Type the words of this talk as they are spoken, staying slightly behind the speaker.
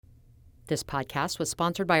This podcast was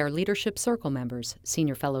sponsored by our Leadership Circle members,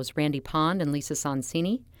 Senior Fellows Randy Pond and Lisa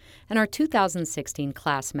Sonsini, and our 2016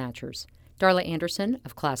 class matchers, Darla Anderson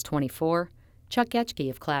of Class 24, Chuck Getchke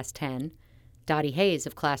of Class 10, Dottie Hayes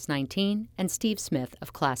of Class 19, and Steve Smith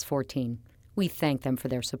of Class 14. We thank them for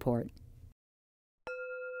their support.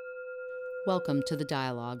 Welcome to The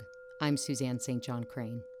Dialogue. I'm Suzanne St. John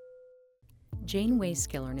Crane. Jane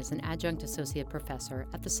Way-Skillern is an adjunct associate professor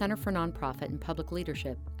at the Center for Nonprofit and Public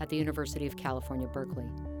Leadership at the University of California, Berkeley.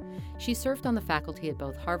 She served on the faculty at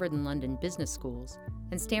both Harvard and London Business Schools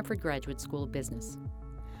and Stanford Graduate School of Business.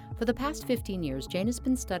 For the past 15 years, Jane has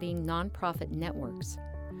been studying nonprofit networks.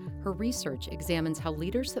 Her research examines how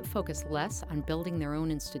leaders that focus less on building their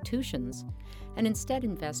own institutions and instead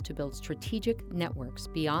invest to build strategic networks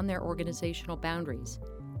beyond their organizational boundaries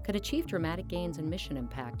could achieve dramatic gains in mission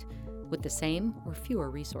impact with the same or fewer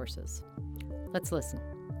resources. Let's listen.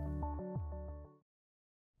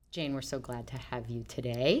 Jane, we're so glad to have you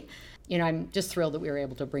today. I'm just thrilled that we were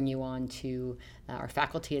able to bring you on to our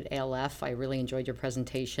faculty at ALF. I really enjoyed your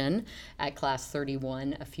presentation at Class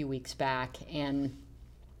 31 a few weeks back. And,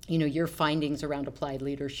 your findings around applied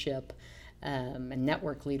leadership and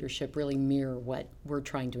network leadership really mirror what we're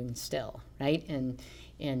trying to instill, right?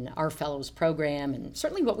 In our fellows program, and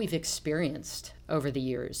certainly what we've experienced over the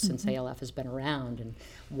years since ALF has been around, and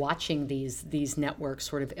watching these networks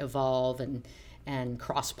sort of evolve and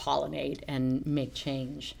cross-pollinate and make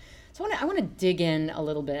change. So I want to dig in a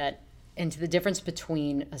little bit into the difference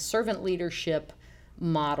between a servant leadership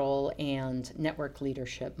model and network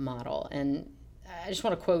leadership model. And I just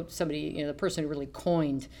want to quote somebody, the person who really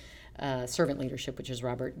coined servant leadership, which is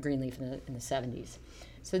Robert Greenleaf in the 70s.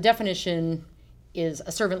 So the definition is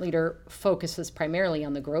a servant leader focuses primarily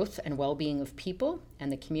on the growth and well-being of people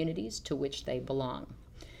and the communities to which they belong.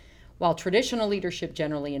 While traditional leadership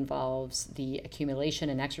generally involves the accumulation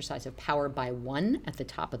and exercise of power by one at the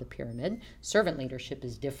top of the pyramid, servant leadership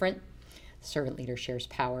is different. Servant leader shares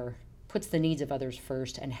power, puts the needs of others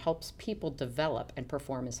first, and helps people develop and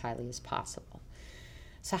perform as highly as possible.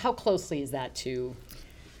 So how closely is that to,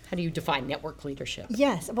 how do you define network leadership?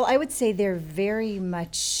 Yes, well, I would say they're very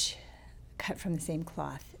much cut from the same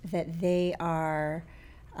cloth, that they are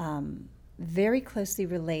very closely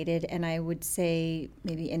related. And I would say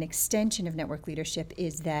maybe an extension of network leadership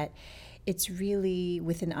is that it's really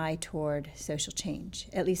with an eye toward social change,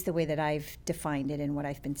 at least the way that I've defined it and what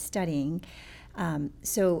I've been studying.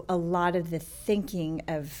 So a lot of the thinking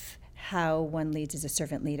of how one leads as a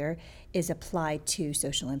servant leader is applied to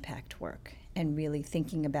social impact work, and really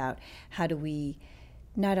thinking about how do we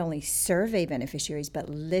not only survey beneficiaries, but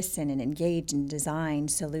listen and engage and design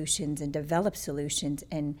solutions and develop solutions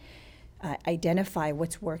and identify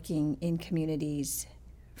what's working in communities,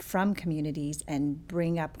 from communities, and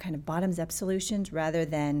bring up kind of bottoms-up solutions rather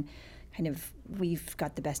than kind of we've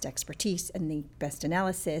got the best expertise and the best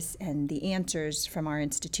analysis and the answers from our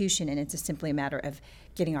institution, and it's simply a matter of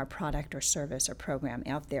getting our product or service or program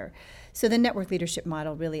out there. So the network leadership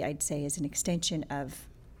model really, I'd say, is an extension of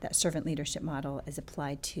that servant leadership model as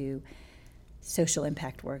applied to social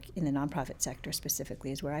impact work in the nonprofit sector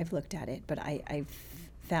specifically is where I've looked at it. But I've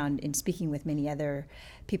found in speaking with many other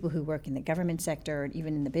people who work in the government sector and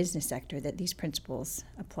even in the business sector that these principles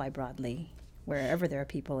apply broadly wherever there are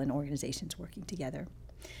people and organizations working together.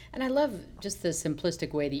 And I love just the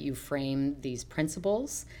simplistic way that you frame these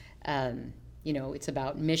principles. It's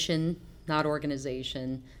about mission, not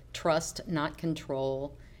organization, trust, not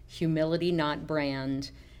control, humility, not brand,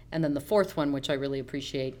 and then the fourth one, which I really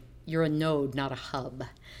appreciate, you're a node, not a hub.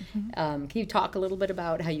 Can you talk a little bit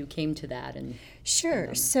about how you came to that?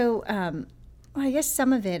 Sure. So I guess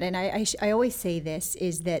some of it, and I always say this,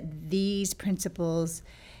 is that these principles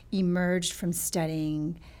emerged from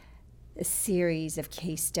studying a series of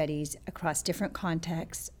case studies across different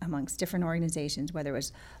contexts amongst different organizations, whether it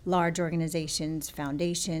was large organizations,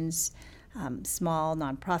 foundations, small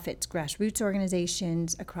nonprofits, grassroots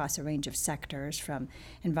organizations across a range of sectors, from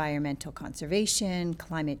environmental conservation,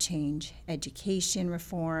 climate change, education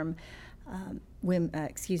reform,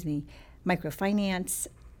 microfinance,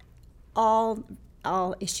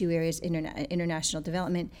 all issue areas, international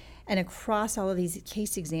development. And across all of these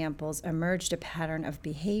case examples emerged a pattern of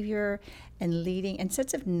behavior and leading and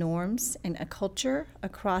sets of norms and a culture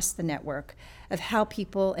across the network of how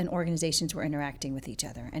people and organizations were interacting with each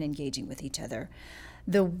other and engaging with each other.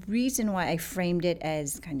 The reason why I framed it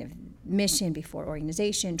as kind of mission before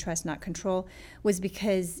organization, trust not control, was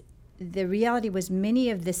because the reality was many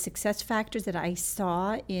of the success factors that I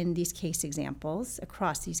saw in these case examples,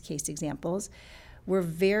 across these case examples, were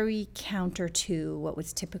very counter to what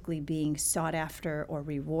was typically being sought after or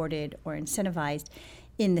rewarded or incentivized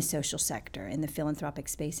in the social sector, in the philanthropic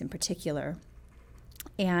space in particular.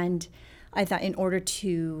 And I thought in order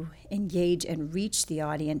to engage and reach the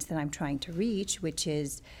audience that I'm trying to reach, which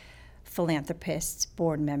is philanthropists,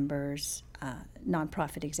 board members,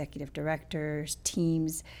 nonprofit executive directors,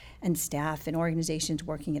 teams and staff and organizations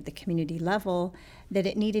working at the community level, that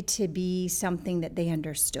it needed to be something that they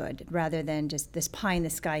understood rather than just this pie in the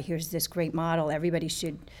sky, here's this great model, everybody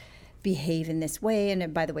should behave in this way,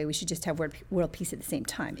 and by the way, we should just have world peace at the same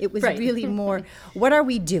time. It was really more, what are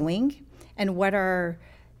we doing, and what are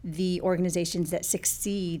the organizations that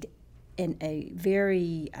succeed in a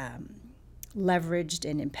very leveraged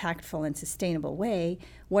and impactful and sustainable way,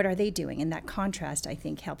 what are they doing? And that contrast, I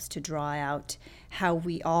think, helps to draw out how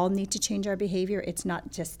we all need to change our behavior. It's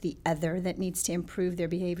not just the other that needs to improve their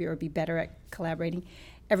behavior or be better at collaborating.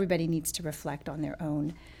 Everybody needs to reflect on their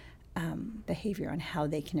own behavior, on how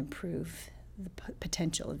they can improve the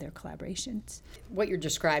potential of their collaborations. What you're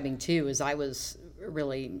describing, too, is I was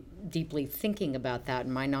really deeply thinking about that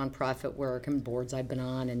in my nonprofit work and boards I've been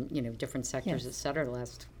on and, different sectors, et cetera, the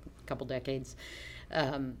last couple decades.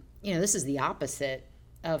 This is the opposite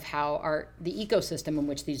of how the ecosystem in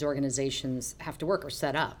which these organizations have to work are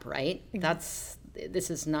set up, right? Mm-hmm. This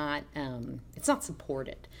is not, it's not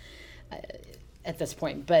supported at this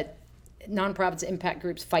point, but nonprofits, impact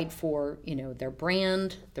groups fight for, their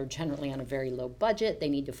brand. They're generally on a very low budget. They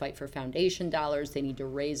need to fight for foundation dollars. They need to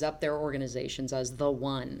raise up their organizations as the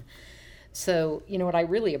one. So, what I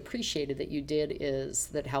really appreciated that you did is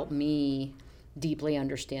that helped me deeply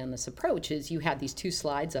understand this approach is you had these 2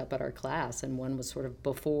 slides up at our class, and one was sort of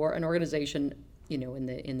before an organization, in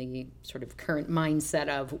the sort of current mindset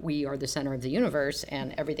of we are the center of the universe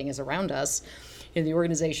and everything is around us. The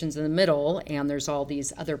organization's in the middle, and there's all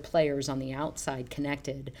these other players on the outside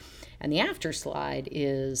connected. And the after slide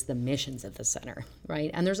is the missions of the center,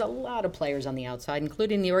 right? And there's a lot of players on the outside,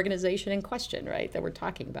 including the organization in question, right, that we're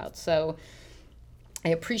talking about. So I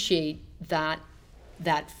appreciate that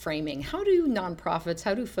framing. How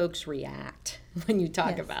do folks react when you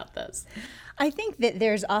talk about this? I think that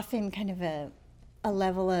there's often kind of a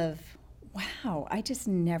level of, wow, I just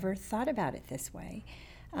never thought about it this way.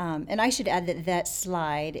 And I should add that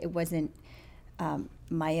slide, it wasn't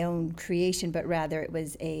my own creation, but rather it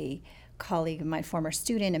was a colleague of mine, former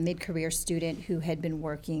student, a mid-career student who had been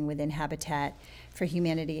working within Habitat for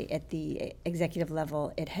Humanity at the executive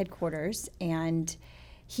level at headquarters. And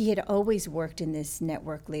he had always worked in this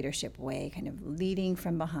network leadership way, kind of leading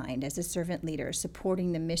from behind as a servant leader,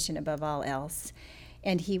 supporting the mission above all else.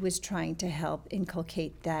 And he was trying to help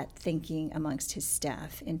inculcate that thinking amongst his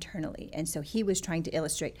staff internally. And so he was trying to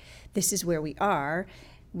illustrate, this is where we are.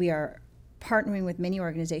 We are partnering with many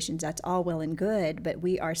organizations, that's all well and good, but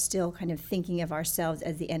we are still kind of thinking of ourselves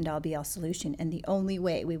as the end-all be-all solution. And the only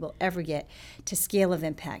way we will ever get to scale of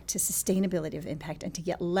impact, to sustainability of impact, and to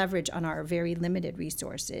get leverage on our very limited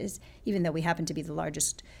resources, even though we happen to be the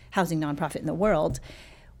largest housing nonprofit in the world,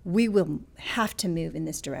 we will have to move in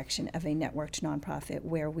this direction of a networked nonprofit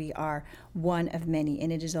where we are one of many,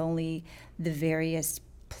 and it is only the various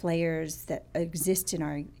players that exist in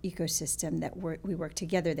our ecosystem that we work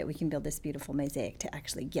together that we can build this beautiful mosaic to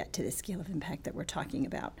actually get to the scale of impact that we're talking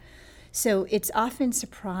about. So it's often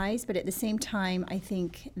surprise, but at the same time, I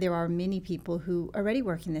think there are many people who already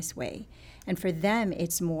work in this way, and for them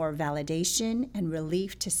it's more validation and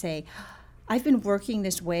relief to say, I've been working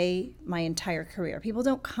this way my entire career. People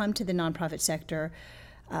don't come to the nonprofit sector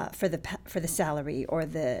for the salary or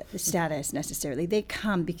the status necessarily. They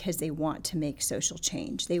come because they want to make social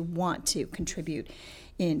change. They want to contribute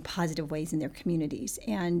in positive ways in their communities.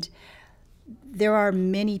 And there are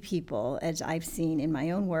many people, as I've seen in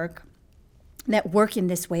my own work, that work in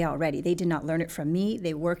this way already. They did not learn it from me.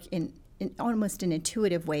 They work in almost an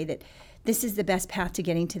intuitive way that this is the best path to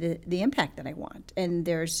getting to the impact that I want. And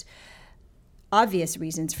there's obvious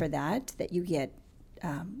reasons for that you get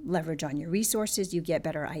leverage on your resources, you get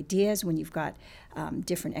better ideas when you've got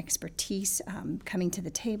different expertise coming to the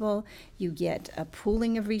table, you get a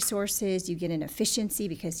pooling of resources, you get an efficiency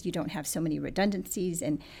because you don't have so many redundancies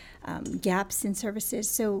and gaps in services.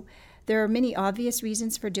 So there are many obvious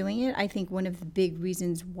reasons for doing it. I think one of the big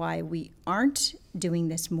reasons why we aren't doing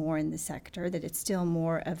this more in the sector, that it's still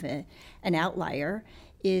more of an outlier,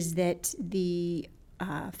 is that the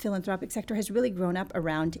philanthropic sector has really grown up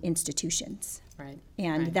around institutions. Right.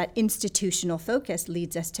 And that institutional focus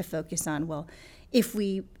leads us to focus on, well, if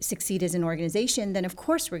we succeed as an organization, then of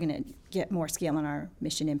course we're going to get more scale on our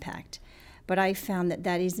mission impact. But I found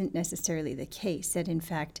that isn't necessarily the case, that in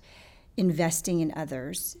fact, investing in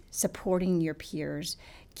others, supporting your peers,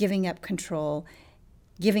 giving up control,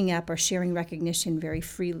 giving up or sharing recognition very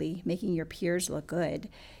freely, making your peers look good,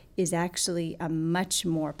 is actually a much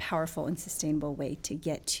more powerful and sustainable way to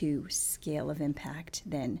get to scale of impact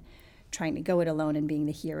than trying to go it alone and being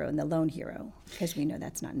the hero and the lone hero, because we know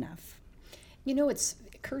that's not enough. It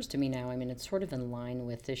occurs to me now, it's sort of in line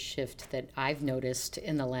with this shift that I've noticed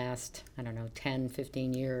in the last, 10,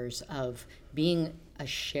 15 years of being a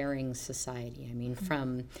sharing society.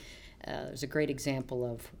 From there's a great example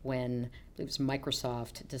of when it was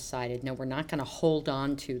Microsoft decided, no, we're not going to hold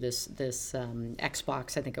on to this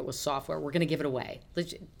Xbox, I think it was software. We're going to give it away.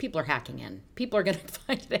 People are hacking in. People are going to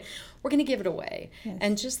find it. We're going to give it away. Yes.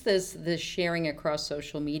 And just this sharing across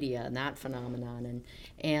social media and that phenomenon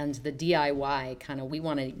and the DIY kind of, we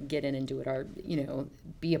want to get in and do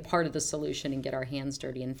it, be a part of the solution and get our hands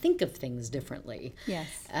dirty and think of things differently. Yes.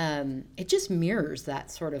 It just mirrors that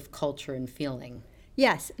sort of culture and feeling.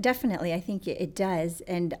 Yes, definitely. I think it does.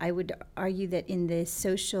 And I would argue that in the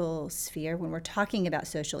social sphere, when we're talking about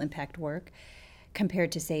social impact work, compared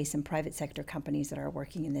to, say, some private sector companies that are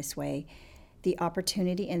working in this way, the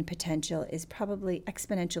opportunity and potential is probably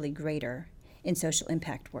exponentially greater in social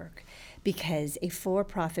impact work, because a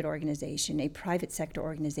for-profit organization, a private sector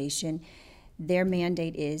organization, their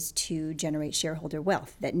mandate is to generate shareholder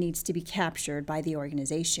wealth that needs to be captured by the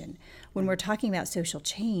organization. When we're talking about social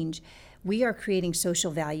change, we are creating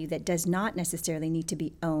social value that does not necessarily need to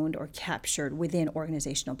be owned or captured within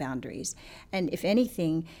organizational boundaries. And if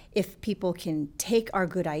anything, if people can take our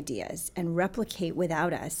good ideas and replicate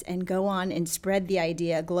without us and go on and spread the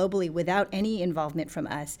idea globally without any involvement from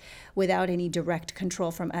us, without any direct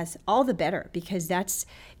control from us, all the better, because that's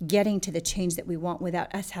getting to the change that we want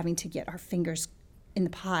without us having to get our fingers in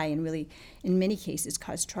the pie and really, in many cases,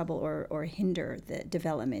 cause trouble or hinder the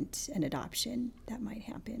development and adoption that might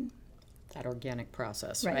happen. That organic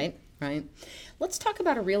process, right? Let's talk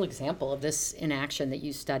about a real example of this in action that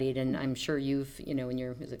you studied, and I'm sure you've, in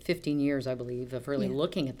your 15 years, I believe, of really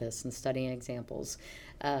looking at this and studying examples.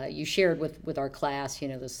 You shared with our class,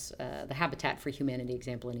 this the Habitat for Humanity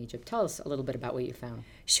example in Egypt. Tell us a little bit about what you found.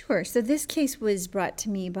 Sure. So this case was brought to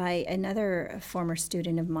me by another former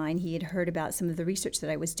student of mine. He had heard about some of the research that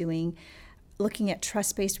I was doing, looking at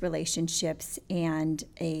trust-based relationships, and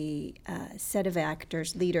a set of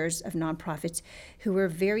actors, leaders of nonprofits who were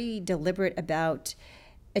very deliberate about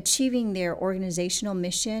achieving their organizational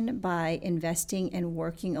mission by investing and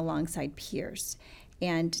working alongside peers,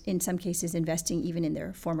 and in some cases investing even in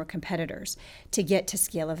their former competitors to get to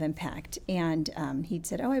scale of impact. And he'd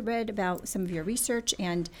said, I read about some of your research,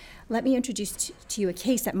 and let me introduce to you a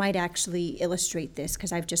case that might actually illustrate this,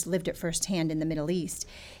 because I've just lived it firsthand in the Middle East.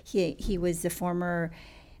 He was the former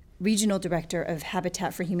regional director of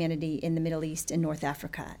Habitat for Humanity in the Middle East and North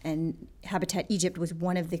Africa, and Habitat Egypt was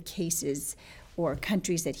one of the cases or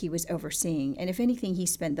countries that he was overseeing. And if anything, he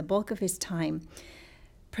spent the bulk of his time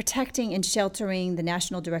protecting and sheltering the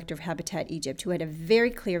national director of Habitat Egypt, who had a very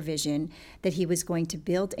clear vision that he was going to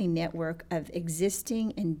build a network of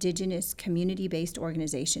existing indigenous community-based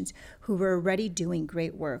organizations who were already doing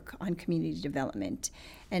great work on community development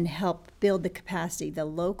and help build the capacity, the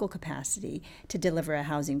local capacity, to deliver a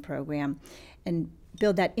housing program and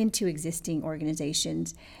build that into existing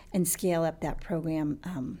organizations and scale up that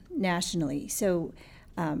program nationally. So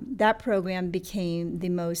that program became the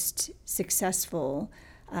most successful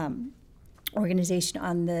organization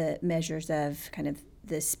on the measures of kind of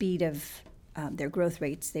the speed of their growth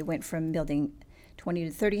rates. They went from building 20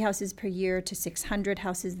 to 30 houses per year to 600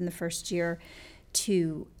 houses in the first year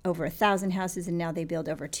to over 1,000 houses, and now they build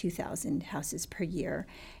over 2,000 houses per year.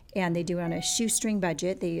 And they do it on a shoestring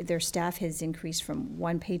budget. Their staff has increased from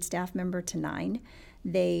 1 paid staff member to 9.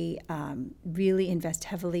 They really invest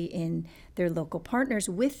heavily in their local partners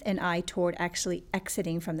with an eye toward actually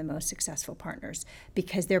exiting from the most successful partners,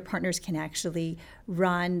 because their partners can actually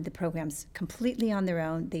run the programs completely on their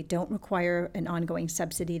own. They don't require an ongoing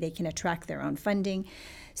subsidy. They can attract their own funding.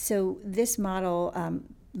 So this model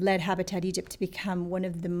led Habitat Egypt to become one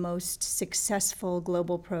of the most successful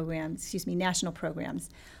national programs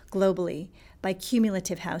globally by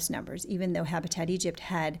cumulative house numbers, even though Habitat Egypt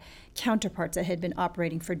had counterparts that had been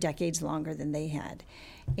operating for decades longer than they had.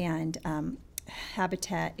 And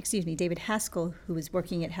David Haskell, who was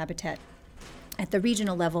working at Habitat at the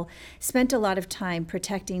regional level, spent a lot of time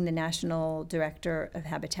protecting the national director of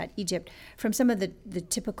Habitat Egypt from some of the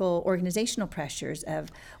typical organizational pressures of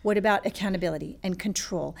what about accountability and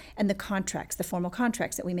control and the contracts, the formal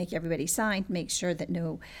contracts that we make everybody sign to make sure that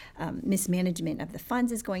no mismanagement of the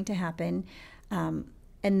funds is going to happen. And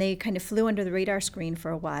they kind of flew under the radar screen for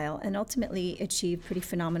a while and ultimately achieved pretty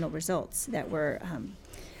phenomenal results that were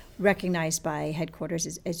recognized by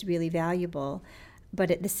headquarters as really valuable. but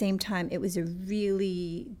at the same time, it was a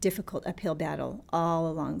really difficult uphill battle all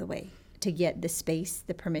along the way to get the space,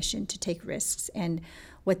 the permission to take risks. And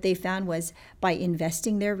what they found was by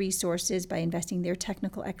investing their resources, by investing their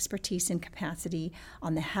technical expertise and capacity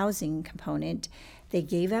on the housing component, they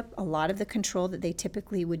gave up a lot of the control that they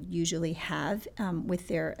typically would usually have with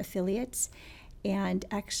their affiliates, and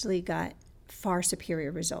actually got far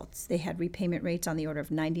superior results. They had repayment rates on the order of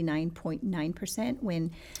 99.9%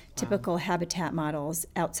 when typical habitat models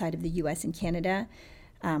outside of the US and Canada,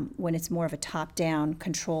 when it's more of a top-down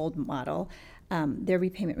controlled model, their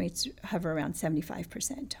repayment rates hover around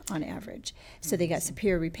 75% on average. So they got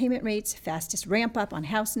superior repayment rates, fastest ramp up on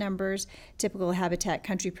house numbers. Typical Habitat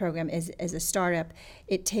Country program as a startup,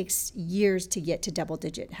 it takes years to get to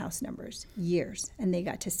double-digit house numbers, years, and they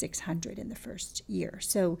got to 600 in the first year.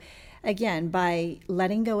 So again, by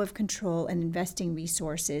letting go of control and investing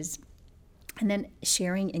resources, and then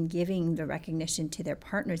sharing and giving the recognition to their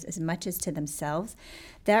partners as much as to themselves,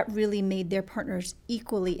 that really made their partners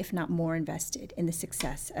equally, if not more, invested in the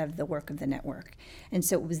success of the work of the network. And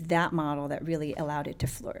so it was that model that really allowed it to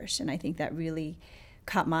flourish. And I think that really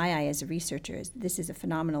caught my eye as a researcher. This is a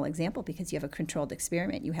phenomenal example because you have a controlled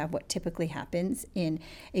experiment. You have what typically happens in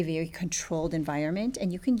a very controlled environment,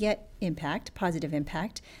 and you can get impact, positive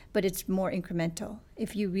impact, but it's more incremental.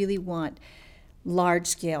 If you really want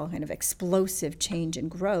large-scale kind of explosive change and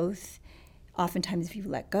growth, oftentimes if you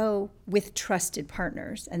let go with trusted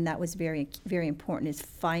partners, and that was very, very important, is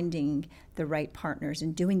finding the right partners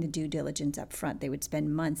and doing the due diligence up front. They would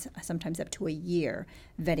spend months, sometimes up to a year,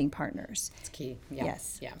 vetting partners. It's key. Yeah.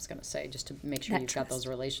 Yes. Yeah, I was going to say, just to make sure That you've trust. got those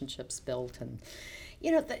relationships built. And,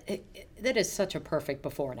 you know, that is such a perfect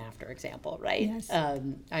before and after example, right? Yes.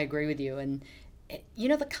 I agree with you. And, you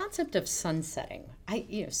know, the concept of sunsetting,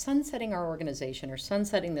 sunsetting our organization or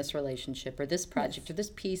sunsetting this relationship or this project or this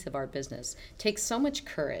piece of our business takes so much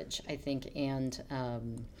courage, I think, and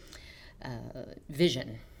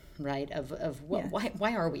vision, right? Of what,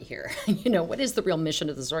 why are we here? You know, what is the real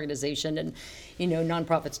mission of this organization? And, you know,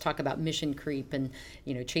 nonprofits talk about mission creep and,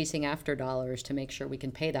 you know, chasing after dollars to make sure we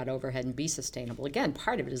can pay that overhead and be sustainable. Again,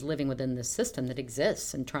 part of it is living within this system that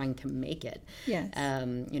exists and trying to make it. Yes.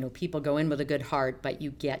 You know, people go in with a good heart, but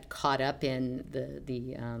you get caught up in the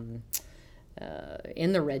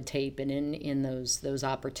red tape and in those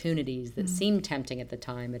opportunities that seem tempting at the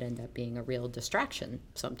time, it end up being a real distraction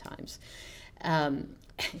sometimes.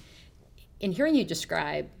 In hearing you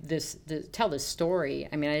describe tell this story,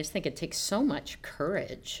 I mean, I just think it takes so much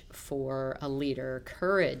courage for a leader,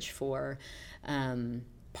 courage for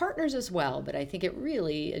partners as well. But I think it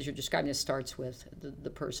really, as you're describing, it starts with the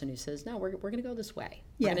person who says, no, we're going to go this way.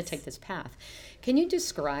 We're going to take this path. Can you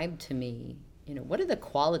describe to me, you know, what are the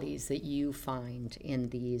qualities that you find in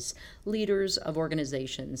these leaders of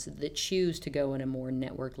organizations that choose to go in a more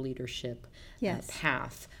network leadership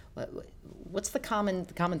path? What's the common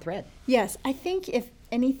thread? Yes, I think if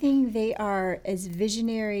anything, they are as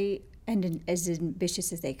visionary and as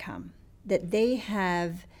ambitious as they come. That they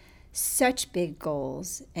have such big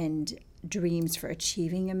goals and dreams for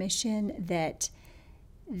achieving a mission that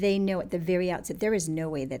they know at the very outset there is no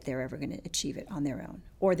way that they're ever going to achieve it on their own,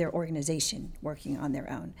 or their organization working on their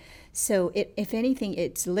own. So if anything,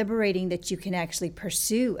 it's liberating that you can actually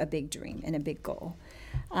pursue a big dream and a big goal.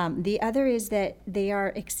 The other is that they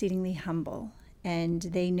are exceedingly humble, and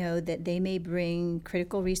they know that they may bring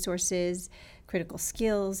critical resources, critical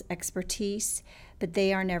skills, expertise, but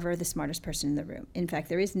they are never the smartest person in the room. In fact,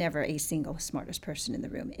 there is never a single smartest person in the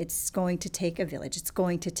room. It's going to take a village. It's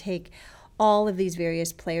going to take all of these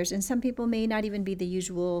various players, and some people may not even be the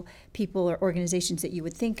usual people or organizations that you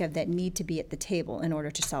would think of that need to be at the table in order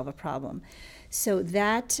to solve a problem. So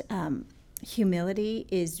that humility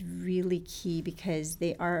is really key, because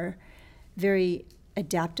they are very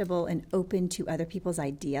adaptable and open to other people's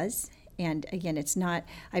ideas. And again, it's not,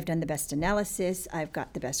 I've done the best analysis, I've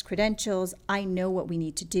got the best credentials, I know what we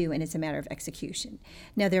need to do, and it's a matter of execution.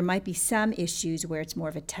 Now, there might be some issues where it's more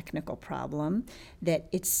of a technical problem,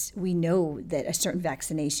 that we know that a certain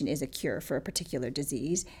vaccination is a cure for a particular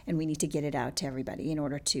disease, and we need to get it out to everybody in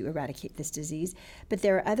order to eradicate this disease. But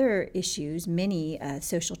there are other issues, many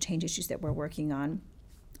social change issues that we're working on,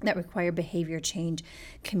 that require behavior change,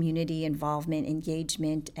 community involvement,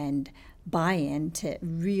 engagement, and buy-in to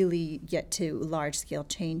really get to large-scale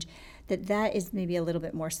change, that is maybe a little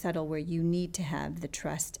bit more subtle, where you need to have the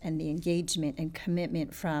trust and the engagement and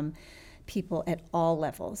commitment from people at all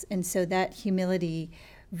levels. And so that humility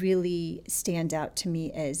really stands out to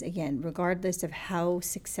me as, again, regardless of how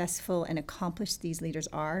successful and accomplished these leaders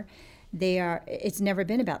are, It's never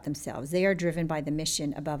been about themselves. They are driven by the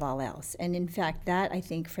mission above all else. And in fact, that I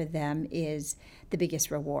think for them is the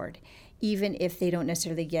biggest reward. Even if they don't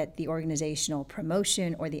necessarily get the organizational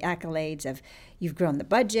promotion or the accolades of you've grown the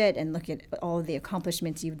budget and look at all of the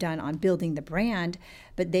accomplishments you've done on building the brand,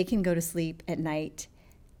 but they can go to sleep at night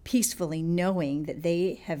peacefully knowing that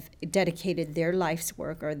they have dedicated their life's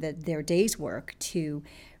work or their day's work to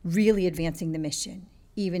really advancing the mission,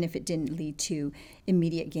 even if it didn't lead to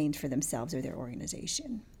immediate gains for themselves or their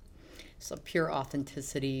organization. So pure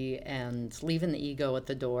authenticity and leaving the ego at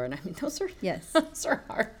the door. And I mean, those are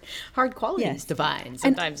hard qualities to find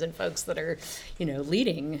sometimes in folks that are,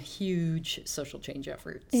 leading huge social change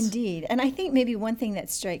efforts. Indeed. And I think maybe one thing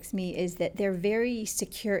that strikes me is that they're very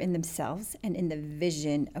secure in themselves and in the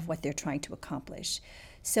vision of what they're trying to accomplish.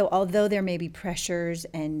 So although there may be pressures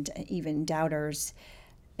and even doubters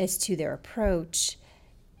as to their approach,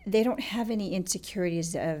 they don't have any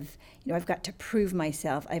insecurities of, I've got to prove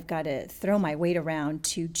myself. I've got to throw my weight around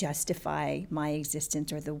to justify my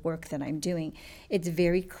existence or the work that I'm doing. It's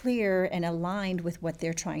very clear and aligned with what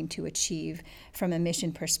they're trying to achieve from a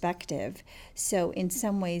mission perspective. So in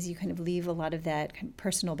some ways, you kind of leave a lot of that kind of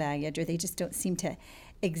personal baggage, or they just don't seem to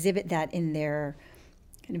exhibit that in their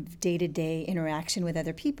kind of day-to-day interaction with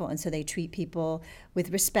other people. And so they treat people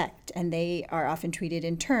with respect, and they are often treated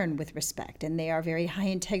in turn with respect, and they are very high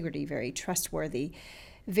integrity, very trustworthy,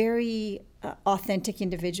 very authentic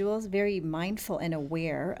individuals, very mindful and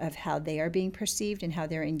aware of how they are being perceived and how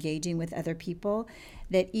they're engaging with other people,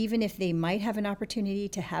 that even if they might have an opportunity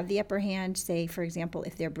to have the upper hand, say, for example,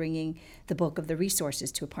 if they're bringing the bulk of the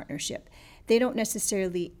resources to a partnership, they don't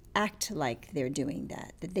necessarily act like they're doing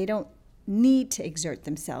that they don't need to exert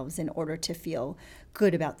themselves in order to feel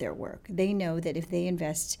good about their work. They know that if they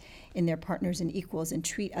invest in their partners and equals and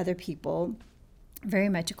treat other people very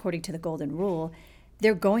much according to the golden rule,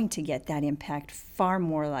 they're going to get that impact far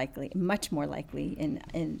more likely, much more likely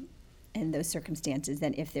in those circumstances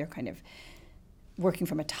than if they're kind of working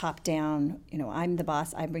from a top-down, I'm the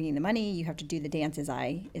boss, I'm bringing the money, you have to do the dance as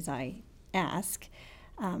I ask,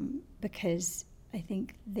 because I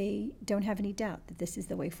think they don't have any doubt that this is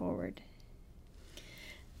the way forward.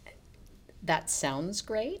 That sounds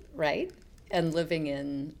great, right? And living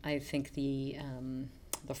in, I think, the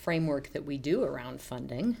framework that we do around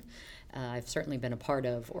funding. I've certainly been a part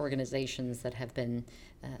of organizations that have been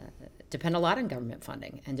depend a lot on government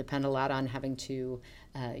funding and depend a lot on having to,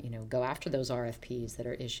 go after those RFPs that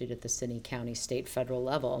are issued at the city, county, state, federal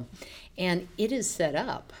level. And it is set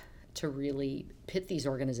up to really pit these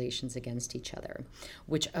organizations against each other,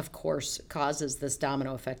 which of course causes this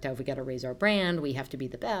domino effect of we got to raise our brand, we have to be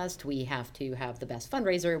the best, we have to have the best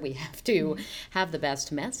fundraiser, we have to have the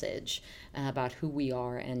best message about who we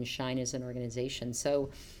are and shine as an organization. So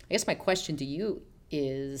I guess my question to you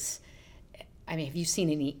is, have you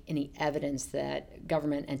seen any evidence that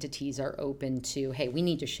government entities are open to, hey, we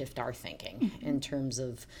need to shift our thinking in terms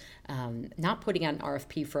of not putting out an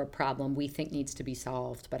RFP for a problem we think needs to be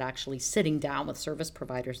solved, but actually sitting down with service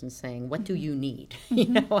providers and saying, what do you need?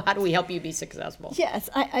 How do we help you be successful? Yes,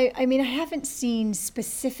 I haven't seen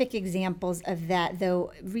specific examples of that,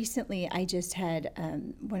 though recently I just had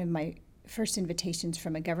one of my first invitations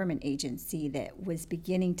from a government agency that was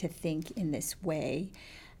beginning to think in this way.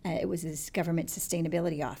 It was this government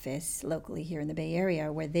sustainability office locally here in the Bay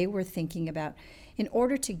Area, where they were thinking about, in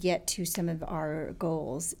order to get to some of our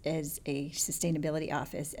goals as a sustainability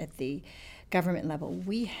office at the government level,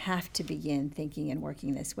 we have to begin thinking and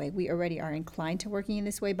working this way. We already are inclined to working in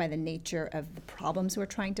this way by the nature of the problems we're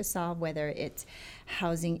trying to solve, whether it's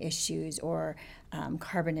housing issues or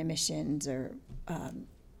carbon emissions or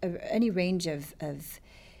any range of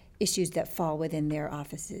issues that fall within their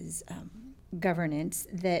office's governance,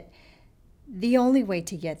 that the only way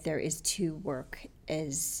to get there is to work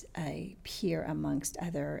as a peer amongst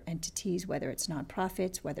other entities, whether it's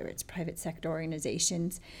nonprofits, whether it's private sector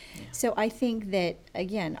organizations. Yeah. So I think that,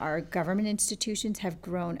 again, our government institutions have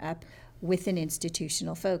grown up with an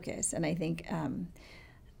institutional focus. And I think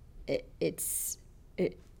it's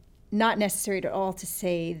not necessary at all to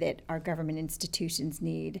say that our government institutions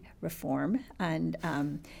need reform and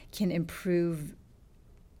can improve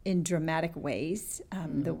in dramatic ways,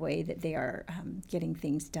 the way that they are getting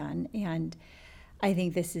things done. And I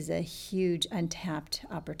think this is a huge untapped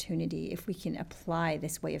opportunity if we can apply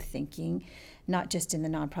this way of thinking, not just in the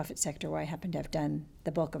nonprofit sector where I happen to have done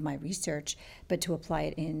the bulk of my research, but to apply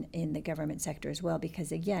it in the government sector as well.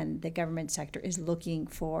 Because again, the government sector is looking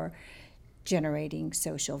for generating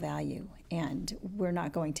social value, and we're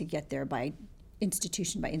not going to get there by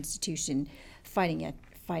institution fighting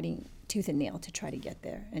tooth and nail to try to get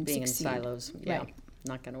there and being succeed. In silos. Yeah. Right.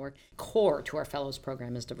 not going to work. Core to our fellows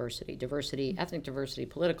program is diversity, ethnic diversity,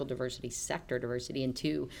 political diversity, sector diversity, and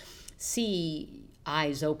to see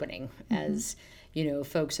eyes opening as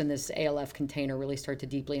folks in this ALF container really start to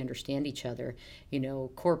deeply understand each other.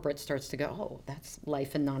 Corporate starts to go, oh, that's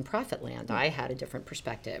life in nonprofit land. I had a different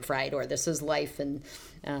perspective, right? Or this is life in,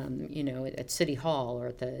 at City Hall or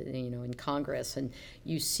at the, in Congress. And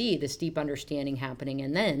you see this deep understanding happening.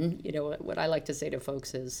 And then, what I like to say to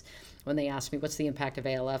folks is, when they ask me, what's the impact of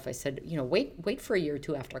ALF? I said, wait for a year or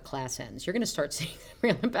two after class ends. You're going to start seeing the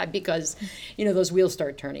real impact because, those wheels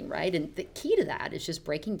start turning, right? And the key to that is just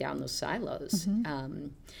breaking down those silos.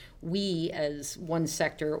 We, as one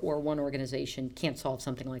sector or one organization, can't solve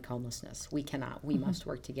something like homelessness. We cannot. We must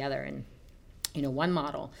work together. And, one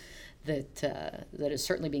model that is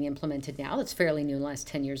certainly being implemented now, that's fairly new in the last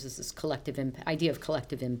 10 years, is this idea of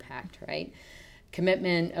collective impact, right?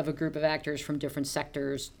 Commitment of a group of actors from different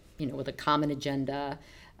sectors, with a common agenda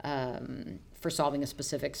for solving a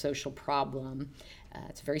specific social problem.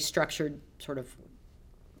 It's a very structured sort of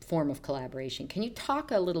form of collaboration. Can you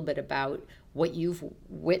talk a little bit about what you've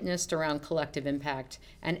witnessed around collective impact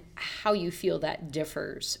and how you feel that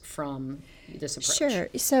differs from this approach? Sure.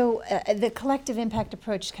 So the collective impact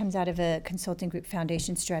approach comes out of a consulting group,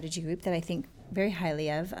 Foundation Strategy Group, that I think very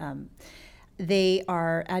highly of. They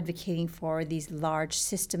are advocating for these large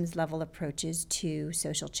systems level approaches to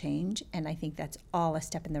social change, and I think that's all a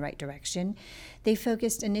step in the right direction. They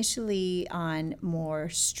focused initially on more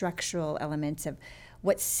structural elements of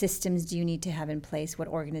what systems do you need to have in place, what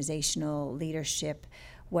organizational leadership,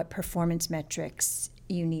 what performance metrics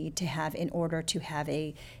you need to have in order to have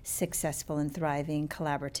a successful and thriving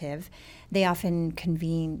collaborative. They often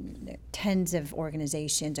convene tens of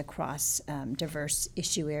organizations across diverse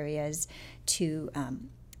issue areas to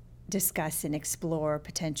discuss and explore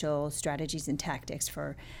potential strategies and tactics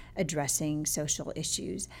for addressing social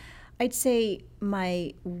issues. I'd say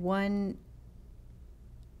my one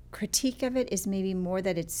critique of it is maybe more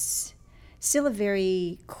that it's still a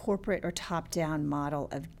very corporate or top-down model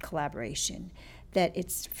of collaboration, that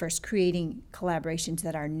it's first creating collaborations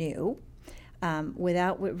that are new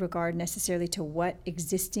without regard necessarily to what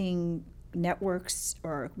existing networks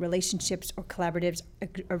or relationships or collaboratives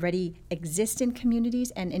already exist in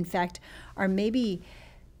communities and in fact are maybe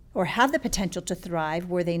or have the potential to thrive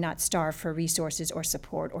were they not starve for resources or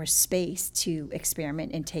support or space to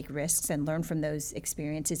experiment and take risks and learn from those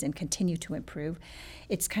experiences and continue to improve.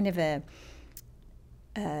 It's kind of a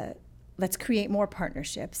let's create more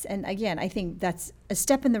partnerships. And again, I think that's a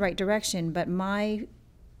step in the right direction, but my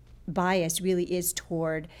bias really is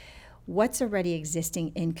toward what's already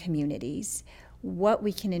existing in communities, what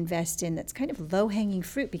we can invest in that's kind of low-hanging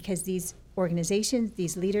fruit because these organizations,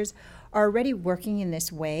 these leaders are already working in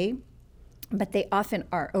this way, but they often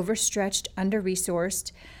are overstretched,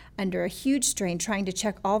 under-resourced, under a huge strain trying to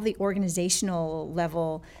check all the organizational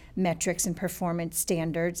level metrics and performance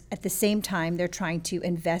standards. At the same time, they're trying to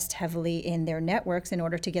invest heavily in their networks in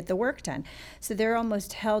order to get the work done. So they're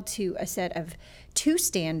almost held to a set of two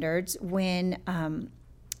standards when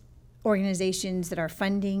organizations that are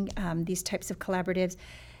funding these types of collaboratives,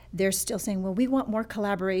 they're still saying, well, we want more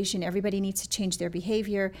collaboration. Everybody needs to change their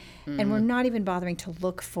behavior. And we're not even bothering to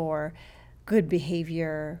look for good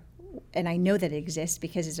behavior. And I know that it exists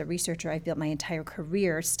because as a researcher, I've built my entire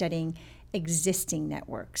career studying existing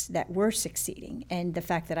networks that were succeeding. And the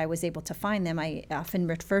fact that I was able to find them, I often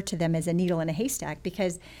refer to them as a needle in a haystack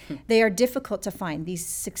because they are difficult to find. These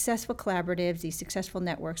successful collaboratives, these successful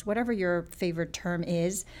networks, whatever your favorite term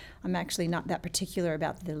is, I'm actually not that particular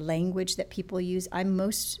about the language that people use. I'm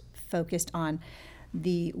most focused on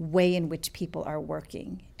the way in which people are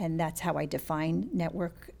working. And that's how I define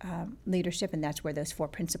network leadership, and that's where those four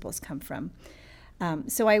principles come from.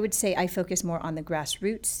 So I would say I focus more on the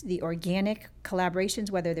grassroots, the organic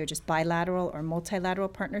collaborations, whether they're just bilateral or multilateral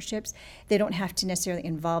partnerships. They don't have to necessarily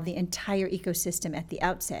involve the entire ecosystem at the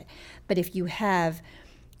outset. But if you have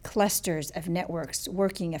clusters of networks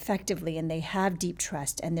working effectively and they have deep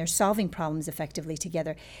trust and they're solving problems effectively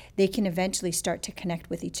together, they can eventually start to connect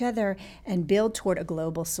with each other and build toward a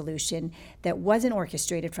global solution that wasn't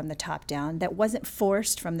orchestrated from the top down, that wasn't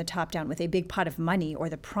forced from the top down with a big pot of money or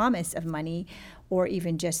the promise of money, or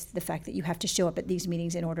even just the fact that you have to show up at these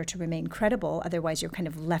meetings in order to remain credible. Otherwise, you're kind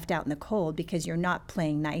of left out in the cold because you're not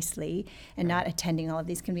playing nicely and not attending all of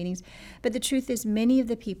these convenings. But the truth is, many of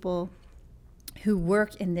the people who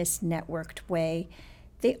work in this networked way,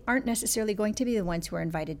 they aren't necessarily going to be the ones who are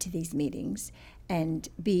invited to these meetings and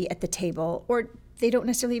be at the table, or they don't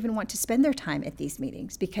necessarily even want to spend their time at these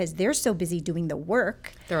meetings because they're so busy doing the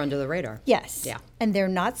work. They're under the radar. Yes. Yeah. And they're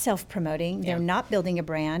not self-promoting. They're not building a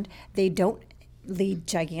brand. They don't lead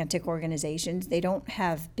gigantic organizations. They don't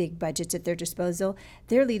have big budgets at their disposal.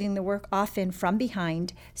 They're leading the work often from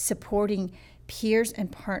behind, supporting peers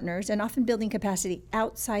and partners, and often building capacity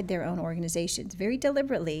outside their own organizations, very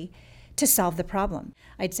deliberately, to solve the problem.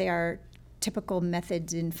 I'd say our typical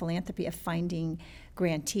methods in philanthropy of finding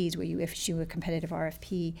grantees, where you issue a competitive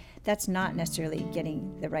RFP, that's not necessarily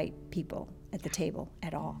getting the right people at the table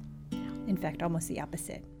at all. In fact, almost the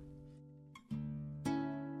opposite.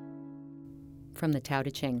 From the Tao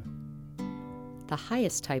Te Ching. The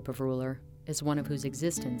highest type of ruler is one of whose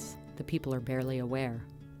existence the people are barely aware.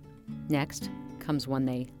 Next comes one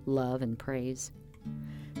they love and praise.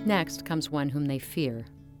 Next comes one whom they fear.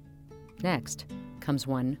 Next comes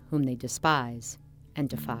one whom they despise and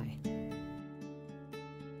defy.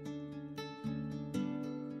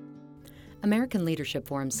 American Leadership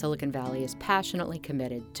Forum Silicon Valley is passionately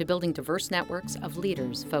committed to building diverse networks of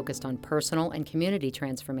leaders focused on personal and community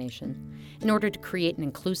transformation in order to create an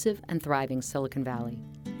inclusive and thriving Silicon Valley.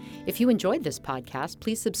 If you enjoyed this podcast,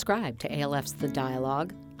 please subscribe to ALF's The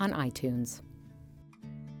Dialogue on iTunes.